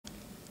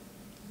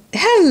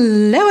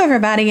Hello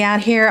everybody out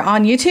here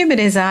on YouTube. It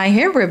is I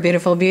here, we're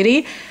Beautiful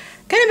Beauty.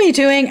 Going to be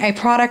doing a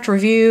product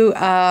review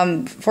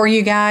for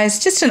you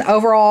guys. Just an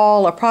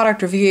overall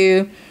product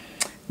review,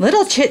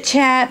 little chit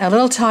chat, a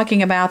little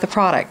talking about the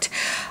product.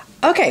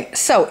 Okay,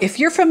 so if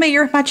you're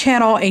familiar with my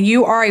channel and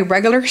you are a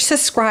regular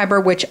subscriber,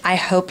 which I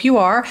hope you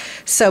are,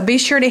 so be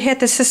sure to hit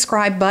the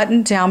subscribe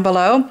button down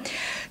below.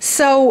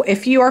 So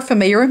if you are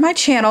familiar with my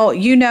channel,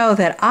 you know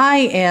that I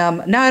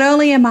am, not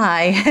only am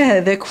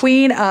I the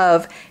queen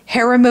of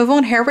hair removal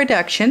and hair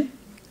reduction,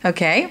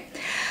 okay,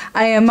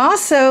 I am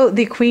also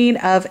the queen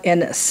of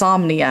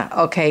insomnia,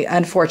 okay,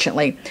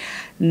 unfortunately.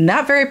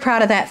 Not very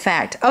proud of that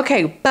fact.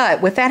 Okay,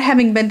 but with that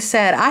having been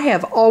said, I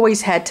have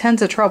always had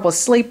tons of trouble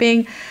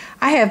sleeping.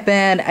 I have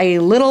been a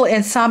little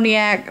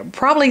insomniac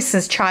probably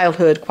since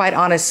childhood, quite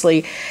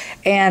honestly,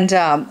 and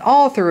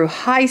all through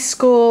high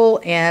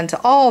school and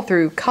all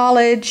through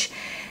college.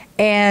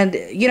 And,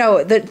 you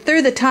know,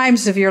 through the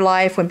times of your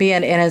life when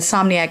being an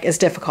insomniac is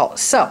difficult.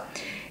 So,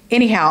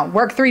 anyhow,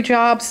 worked 3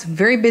 jobs,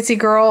 very busy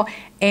girl,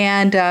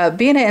 and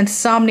being an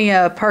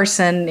insomniac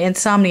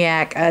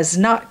is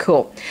not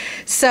cool.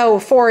 So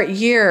for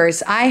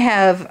years, I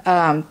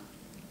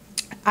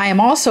am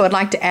also, I'd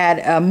like to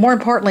add, more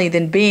importantly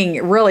than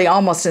being really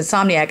almost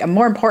insomniac, and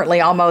more importantly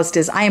almost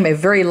is I am a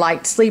very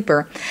light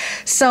sleeper.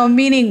 So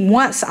meaning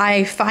once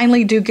I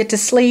finally do get to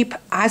sleep,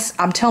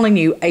 I'm telling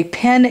you, a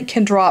pin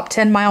can drop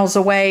 10 miles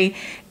away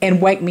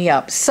and wake me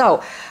up.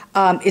 So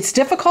it's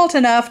difficult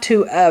enough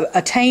to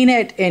attain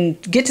it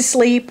and get to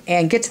sleep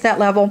and get to that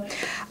level,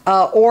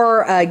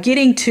 or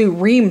getting to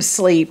REM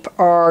sleep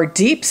or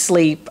deep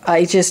sleep.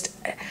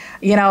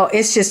 You know,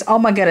 it's just, oh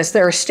my goodness,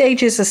 there are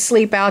stages of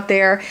sleep out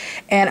there,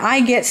 and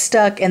I get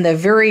stuck in the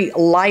very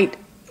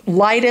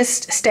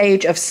lightest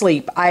stage of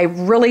sleep. I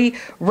really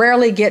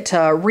rarely get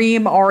to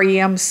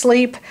REM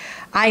sleep.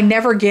 I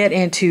never get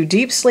into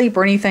deep sleep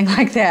or anything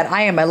like that.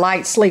 I am a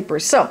light sleeper.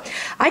 So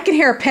I can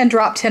hear a pin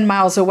drop 10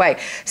 miles away.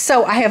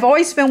 So I have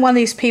always been one of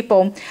these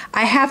people,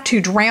 I have to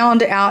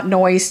drown out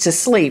noise to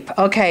sleep.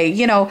 Okay,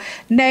 you know,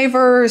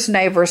 neighbors,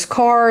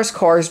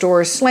 cars,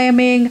 doors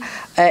slamming,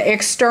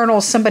 external,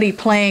 somebody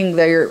playing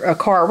their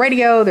car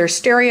radio, their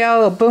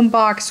stereo, a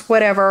boombox,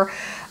 whatever.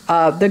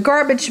 The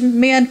garbage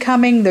men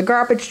coming, the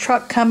garbage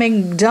truck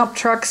coming, dump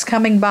trucks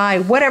coming by,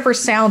 whatever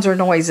sounds or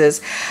noises.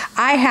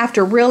 I have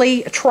to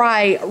really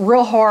try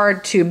real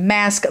hard to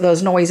mask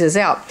those noises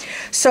out.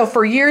 So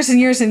for years and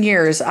years and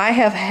years, I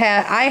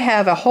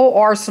have a whole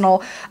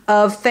arsenal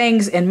of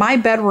things in my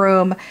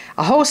bedroom,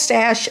 a whole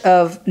stash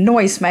of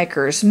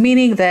noisemakers,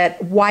 meaning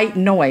that white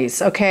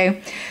noise,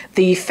 okay?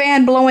 The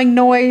fan blowing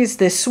noise,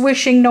 the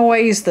swishing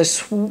noise, the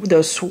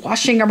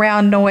swashing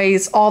around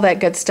noise, all that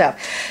good stuff.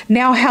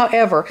 Now,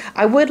 however,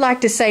 I would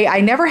like to say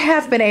I never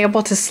have been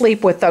able to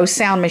sleep with those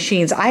sound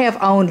machines. I have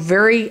owned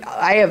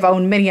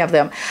many of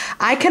them.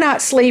 I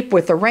cannot sleep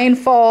with the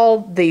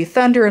rainfall, the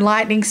thunder and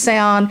lightning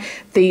sound,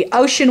 the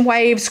ocean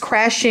waves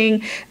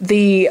crashing,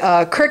 the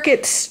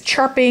crickets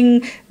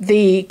chirping,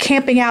 the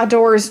camping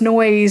outdoors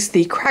noise,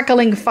 the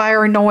crackling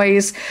fire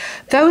noise.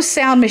 Those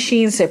sound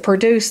machines that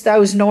produce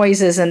those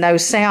noises and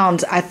those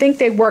sounds, I think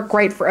they work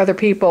great for other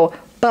people,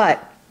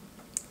 but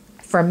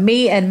for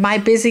me and my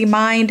busy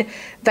mind,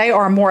 they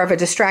are more of a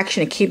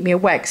distraction to keep me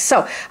awake.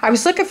 So I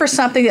was looking for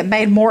something that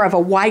made more of a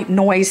white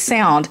noise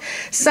sound,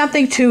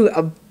 something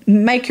to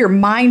make your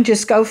mind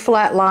just go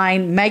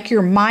flatline, make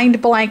your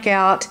mind blank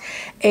out,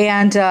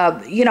 and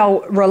you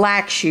know,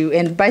 relax you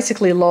and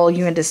basically lull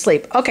you into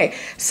sleep. Okay,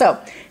 so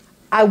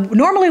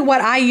normally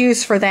what I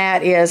use for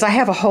that is I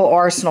have a whole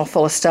arsenal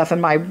full of stuff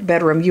in my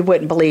bedroom you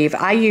wouldn't believe.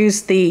 I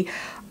use the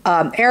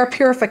air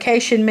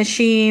purification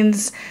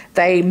machines.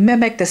 They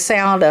mimic the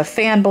sound of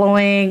fan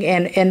blowing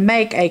and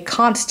make a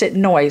constant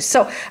noise.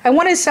 So I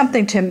wanted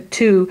something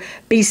to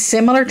be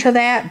similar to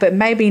that, but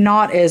maybe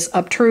not as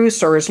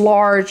obtruse or as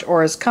large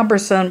or as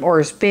cumbersome or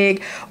as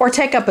big or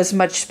take up as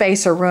much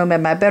space or room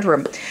in my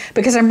bedroom,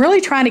 because I'm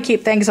really trying to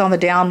keep things on the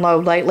down low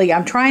lately.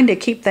 I'm trying to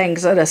keep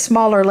things at a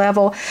smaller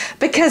level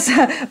because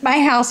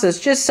my house is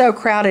just so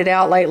crowded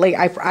out lately.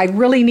 I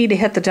really need to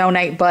hit the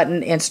donate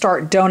button and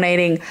start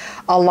donating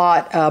a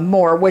lot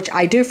more, which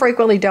I do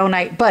frequently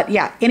donate. But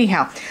yeah,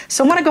 anyhow,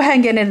 so I want to go ahead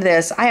and get into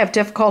this. I have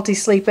difficulty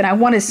sleeping. I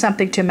wanted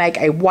something to make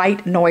a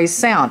white noise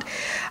sound.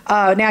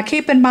 Now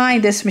keep in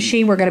mind, this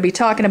machine we're going to be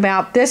talking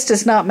about, this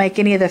does not make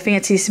any of the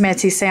fancy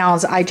smancy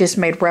sounds I just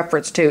made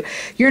reference to.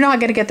 You're not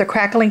going to get the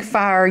crackling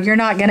fire. You're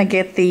not going to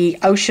get the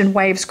ocean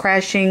waves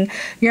crashing.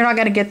 You're not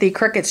going to get the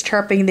crickets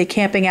chirping, the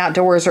camping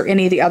outdoors, or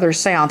any of the other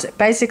sounds.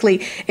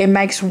 Basically, it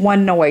makes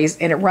one noise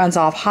and it runs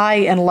off high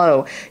and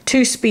low,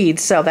 2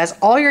 speeds. So that's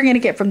all you're going to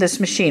get from this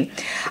machine.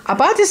 I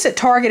bought this at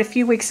Target a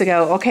few weeks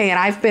ago, okay, and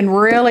I've been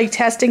really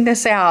testing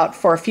this out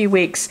for a few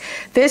weeks.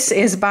 This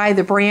is by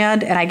the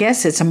brand, and I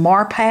guess it's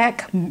Marpac.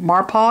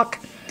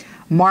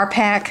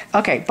 Marpac.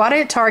 Okay, bought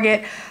it at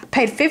Target,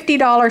 paid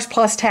 $50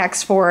 plus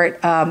tax for it.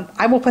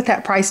 I will put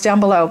that price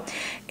down below.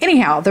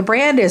 Anyhow, the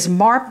brand is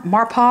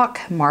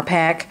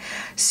Marpac.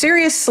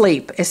 Serious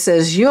Sleep. It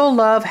says, you'll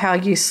love how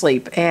you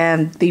sleep.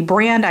 And the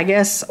brand, I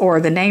guess, or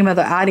the name of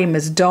the item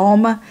is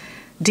Dohm,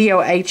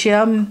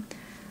 D-O-H-M.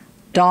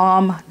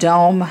 Dohm,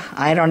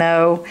 I don't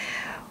know.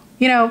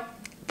 You know,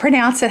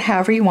 pronounce it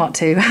however you want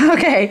to.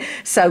 Okay,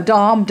 so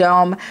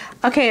Dohm.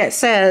 Okay, it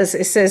says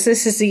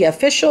this is the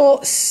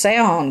official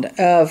sound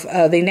of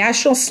the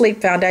National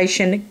Sleep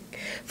Foundation.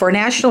 For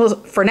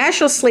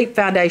National Sleep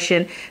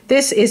Foundation,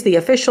 this is the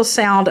official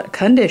sound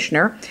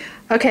conditioner.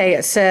 Okay,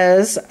 it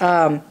says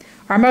our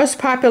most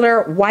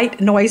popular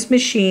white noise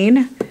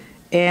machine,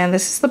 and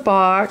this is the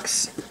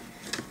box.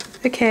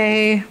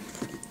 Okay,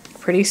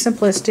 pretty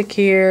simplistic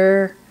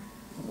here.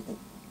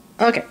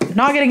 Okay,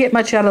 not going to get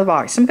much out of the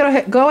box. I'm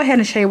going to go ahead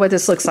and show you what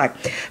this looks like.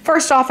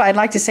 First off, I'd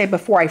like to say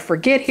before I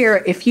forget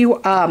here, if you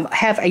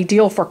have a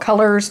deal for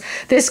colors,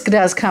 this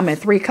does come in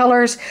 3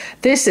 colors.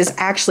 This is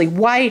actually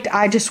white.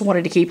 I just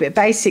wanted to keep it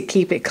basic,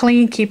 keep it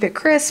clean, keep it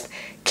crisp,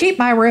 keep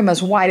my room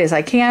as white as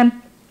I can.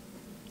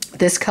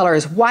 This color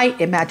is white.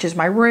 It matches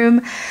my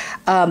room.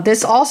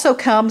 This also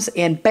comes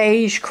in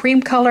beige,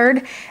 cream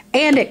colored,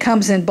 and it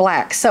comes in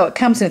black. So it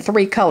comes in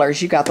 3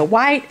 colors. You got the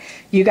white,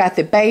 you got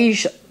the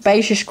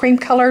beigeish cream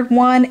colored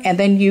one, and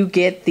then you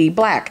get the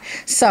black.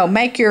 So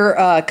make your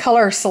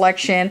color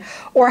selection,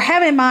 or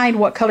have in mind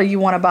what color you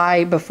want to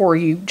buy before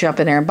you jump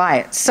in there and buy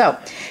it. So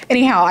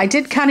anyhow, I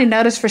did kind of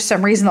notice for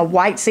some reason the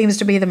white seems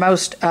to be the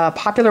most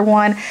popular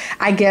one.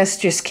 I guess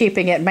just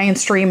keeping it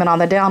mainstream and on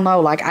the down low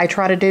like I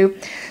try to do.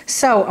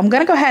 So I'm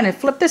going to go ahead and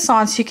flip this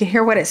on so you can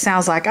hear what it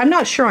sounds like. I'm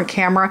not sure on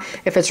camera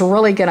if it's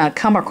really going to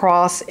come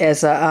across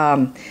as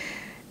a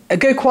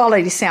good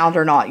quality sound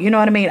or not. You know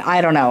what I mean?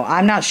 I don't know.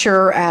 I'm not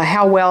sure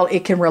how well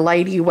it can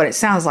relay to you what it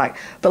sounds like.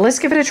 But let's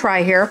give it a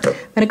try here. I'm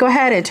going to go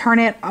ahead and turn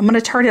it. I'm going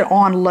to turn it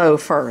on low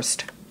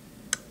first.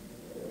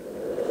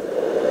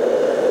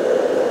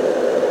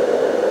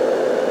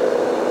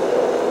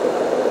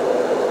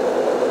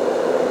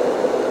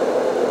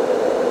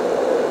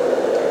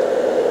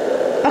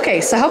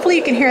 Okay, so hopefully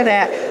you can hear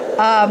that.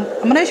 I'm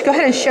going to go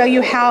ahead and show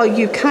you how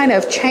you kind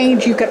of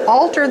change. You could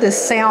alter the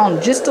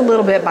sound just a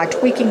little bit by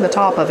tweaking the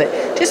top of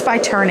it, just by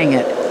turning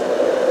it.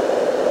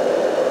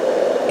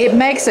 It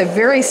makes a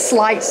very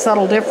slight,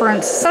 subtle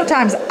difference.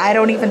 Sometimes I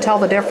don't even tell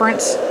the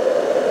difference.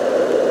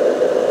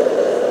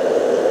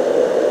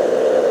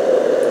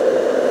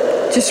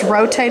 Just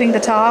rotating the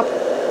top.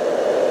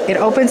 It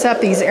opens up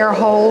these air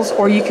holes,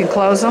 or you can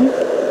close them.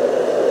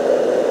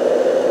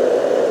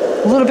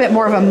 A little bit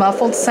more of a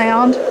muffled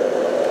sound.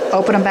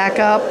 Open them back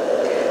up.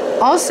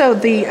 Also,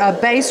 the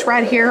bass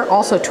right here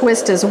also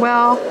twists as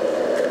well.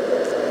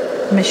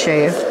 Let me show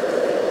you.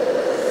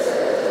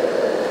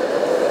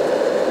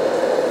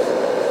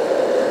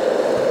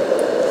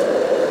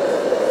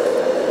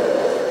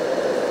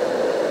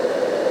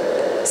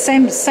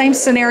 Same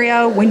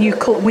scenario. When you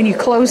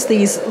close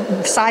these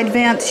side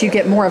vents, you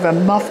get more of a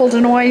muffled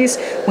noise.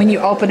 When you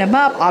open them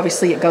up,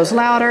 obviously it goes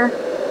louder.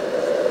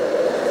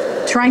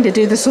 Trying to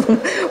do this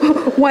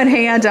with one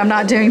hand, I'm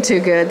not doing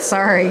too good.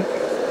 Sorry.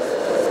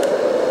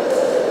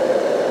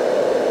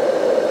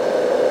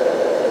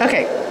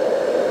 Okay,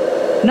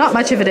 not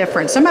much of a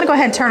difference. So I'm going to go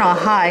ahead and turn on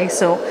high,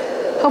 so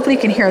hopefully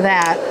you can hear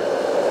that.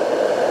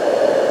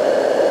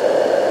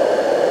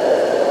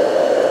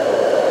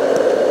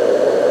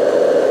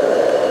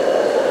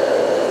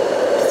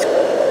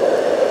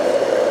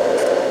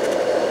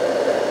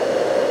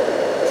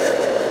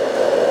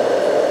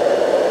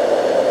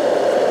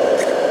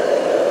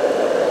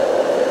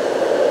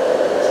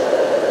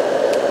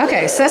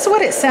 Okay, so that's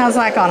what it sounds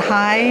like on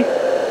high.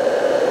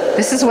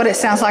 This is what it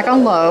sounds like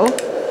on low.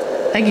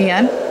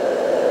 Again,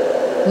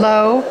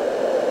 low,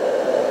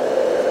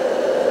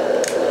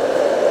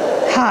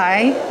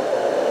 high,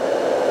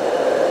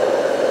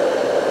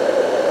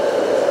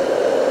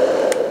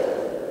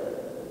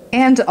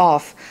 and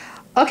off.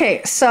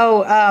 Okay,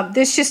 so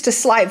this is just a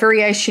slight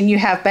variation. You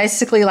have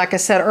basically, like I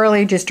said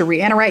earlier, just to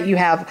reiterate, you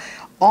have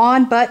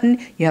on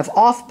button, you have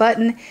off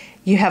button,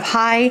 you have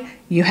high,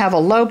 you have a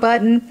low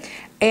button.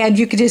 And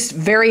you can just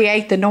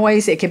variate the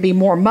noise. It can be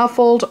more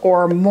muffled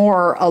or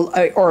more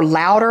or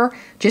louder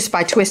just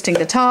by twisting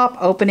the top,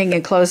 opening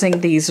and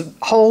closing these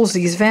holes,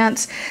 these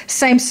vents.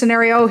 Same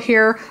scenario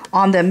here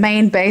on the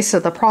main base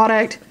of the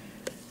product.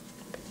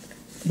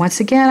 Once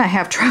again, I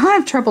have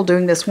trouble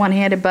doing this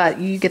one-handed, but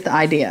you get the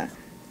idea.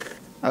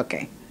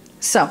 Okay,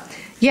 so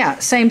yeah,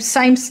 same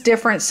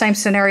difference, same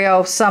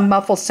scenario, some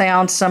muffled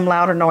sound, some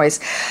louder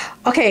noise.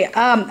 Okay,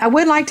 I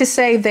would like to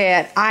say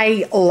that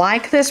I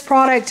like this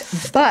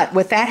product, but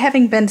with that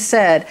having been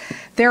said,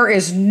 there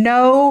is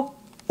no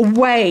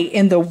way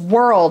in the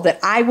world that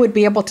I would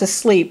be able to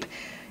sleep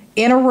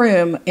in a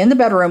room, in the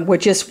bedroom,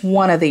 with just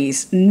one of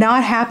these.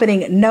 Not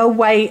happening, no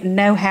way,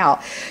 no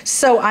how.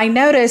 So I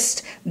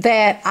noticed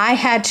that I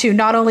had to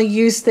not only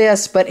use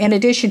this, but in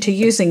addition to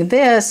using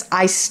this,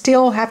 I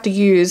still have to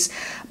use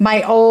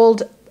my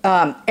old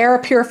air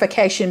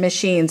purification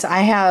machines. I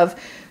have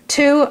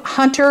two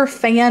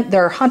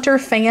they're Hunter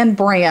Fan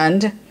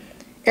brand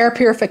air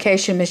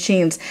purification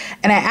machines,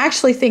 and I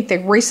actually think they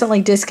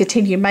recently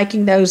discontinued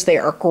making those. They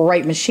are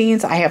great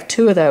machines. I have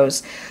two of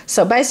those.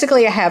 So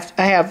basically I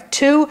have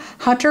two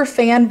Hunter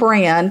Fan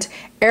brand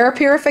air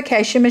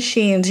purification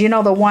machines, you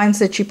know, the ones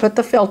that you put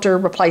the filter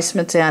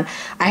replacements in.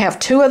 I have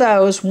two of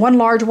those, one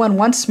large one,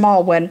 one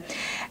small one.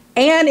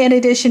 And in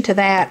addition to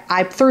that,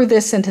 I threw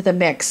this into the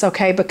mix,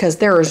 okay, because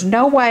there is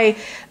no way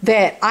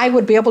that I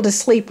would be able to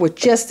sleep with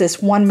just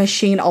this one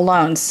machine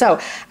alone. So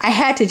I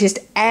had to just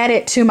add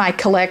it to my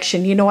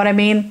collection, you know what I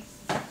mean?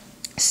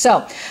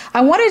 So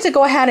I wanted to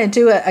go ahead and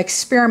do an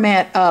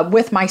experiment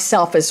with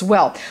myself as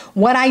well.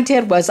 What I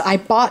did was I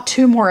bought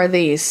two more of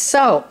these.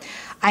 So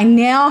I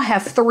now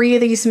have three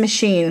of these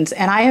machines,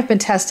 and I have been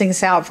testing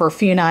this out for a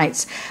few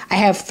nights. I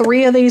have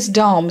three of these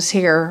Dohms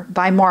here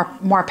by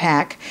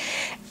Marpac.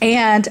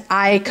 And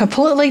I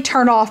completely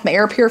turned off my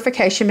air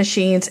purification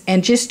machines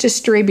and just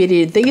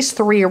distributed these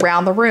three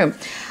around the room.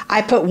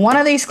 I put one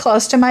of these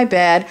close to my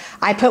bed.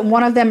 I put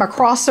one of them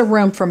across the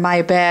room from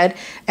my bed.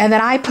 And then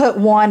I put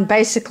one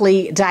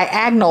basically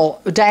diagonal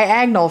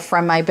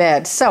from my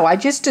bed. So I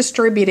just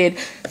distributed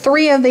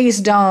three of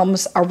these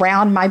Dohms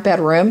around my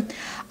bedroom.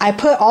 I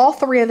put all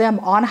three of them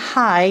on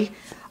high,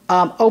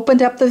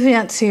 opened up the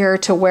vents here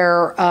to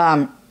where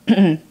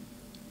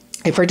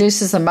it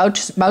produces the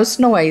most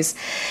noise.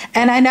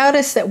 And I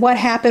noticed that what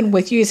happened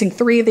with using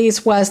three of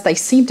these was they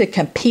seemed to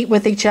compete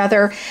with each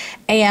other.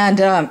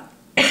 And,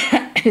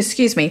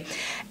 excuse me,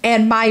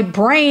 and my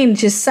brain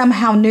just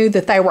somehow knew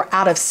that they were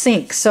out of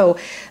sync. So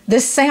the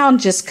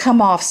sound just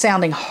come off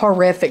sounding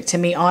horrific to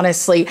me,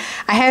 honestly.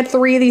 I had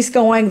three of these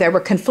going. They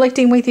were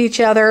conflicting with each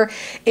other.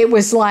 It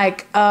was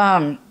like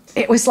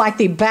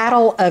the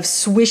battle of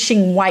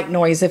swishing white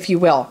noise, if you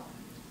will.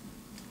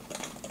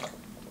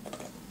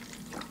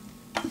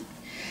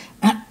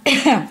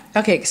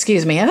 Okay,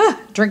 excuse me.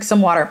 Drink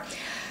some water.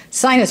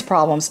 Sinus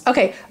problems.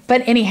 Okay,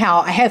 but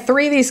anyhow, I had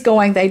three of these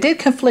going. They did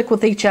conflict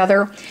with each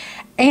other,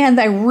 and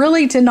they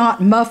really did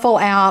not muffle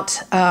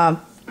out,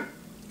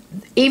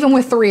 even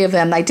with three of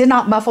them, they did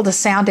not muffle the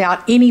sound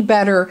out any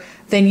better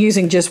than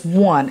using just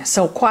one.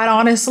 So quite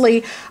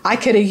honestly, I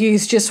could have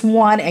used just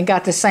one and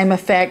got the same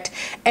effect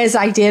as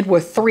I did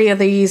with three of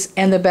these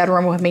in the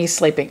bedroom with me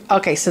sleeping.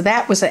 Okay, so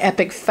that was an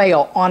epic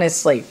fail,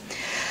 honestly.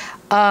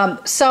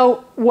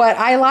 So what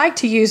I like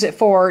to use it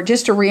for,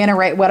 just to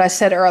reiterate what I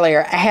said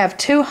earlier, I have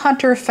two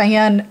Hunter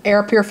Fan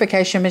air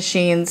purification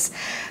machines.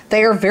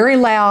 They are very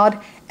loud,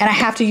 and I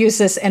have to use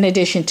this in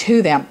addition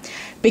to them.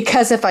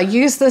 Because if I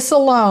use this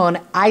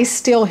alone, I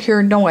still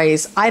hear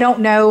noise. I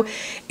don't know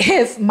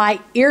if my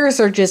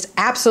ears are just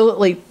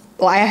absolutely,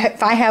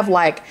 if I have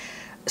like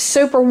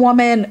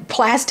Superwoman,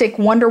 plastic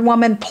Wonder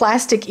Woman,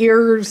 plastic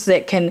ears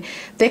that can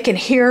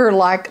hear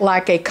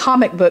like a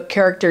comic book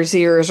character's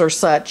ears or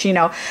such, you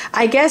know.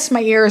 I guess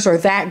my ears are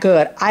that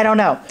good. I don't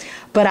know.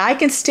 But I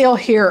can still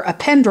hear a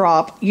pin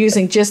drop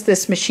using just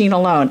this machine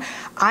alone.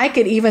 I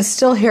could even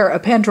still hear a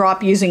pin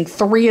drop using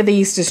three of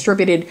these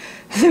distributed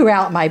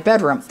throughout my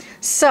bedroom.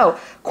 So,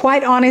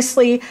 quite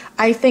honestly,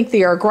 I think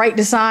they are a great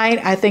design.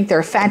 I think they're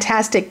a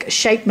fantastic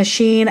shape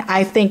machine.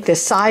 I think the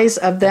size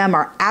of them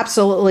are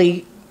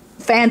absolutely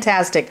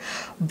fantastic,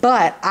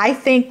 but I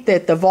think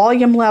that the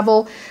volume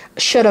level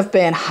should have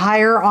been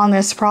higher on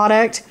this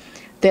product,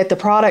 that the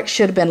product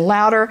should have been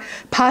louder,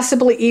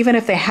 possibly even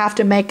if they have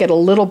to make it a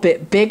little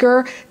bit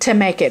bigger to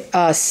make it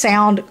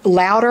sound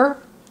louder,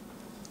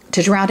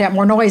 to drown out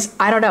more noise.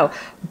 I don't know.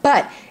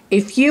 But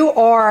if you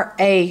are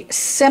a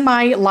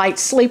semi-light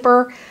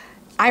sleeper,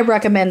 I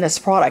recommend this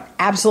product.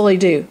 Absolutely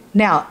do.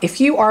 Now,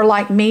 if you are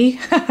like me,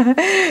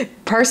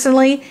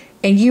 personally,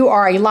 and you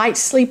are a light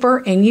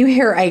sleeper and you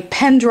hear a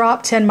pin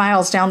drop 10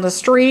 miles down the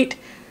street,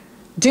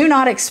 do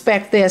not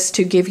expect this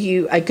to give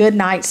you a good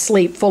night's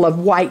sleep full of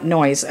white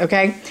noise,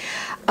 okay?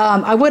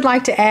 I would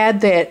like to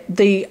add that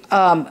the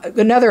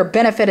another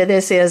benefit of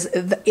this is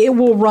it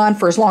will run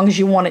for as long as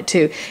you want it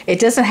to.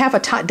 It doesn't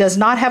have does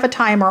not have a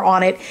timer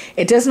on it.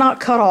 It does not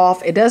cut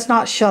off. It does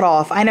not shut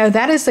off. I know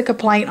that is the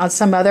complaint on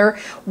some other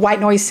white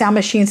noise sound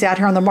machines out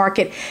here on the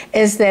market,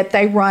 is that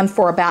they run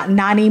for about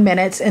 90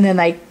 minutes and then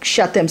they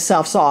shut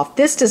themselves off.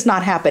 This does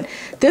not happen.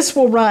 This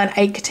will run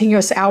 8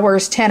 continuous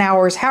hours, 10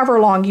 hours, however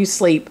long you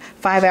sleep,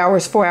 5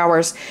 hours, 4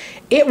 hours.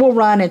 It will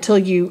run until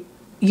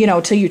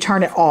till you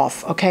turn it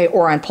off, okay,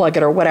 or unplug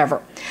it or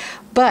whatever.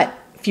 But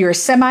if you're a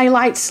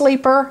semi-light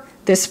sleeper,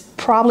 this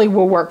probably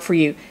will work for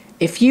you.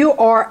 If you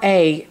are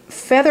a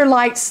feather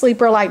light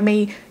sleeper like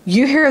me,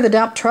 you hear the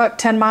dump truck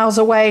 10 miles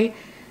away,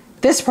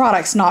 this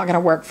product's not going to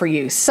work for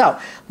you. So,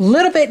 a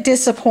little bit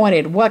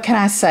disappointed, what can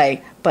I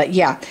say? But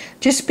yeah,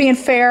 just being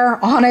fair,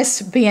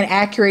 honest, being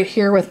accurate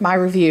here with my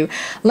review.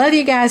 Love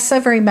you guys so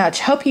very much.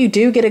 Hope you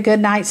do get a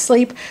good night's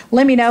sleep.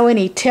 Let me know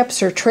any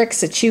tips or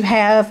tricks that you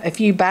have if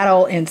you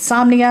battle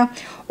insomnia,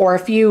 or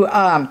if you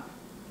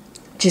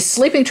just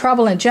sleeping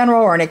trouble in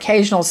general or an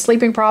occasional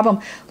sleeping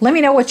problem, let me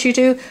know what you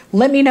do.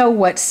 Let me know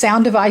what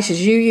sound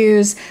devices you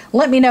use.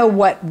 Let me know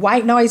what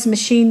white noise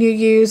machine you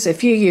use.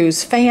 If you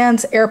use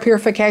fans, air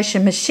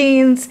purification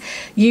machines,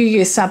 you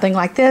use something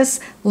like this,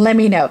 let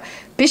me know.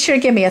 Be sure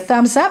to give me a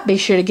thumbs up. Be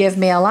sure to give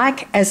me a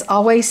like. As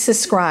always,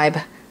 subscribe.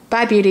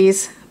 Bye,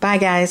 beauties. Bye,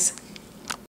 guys.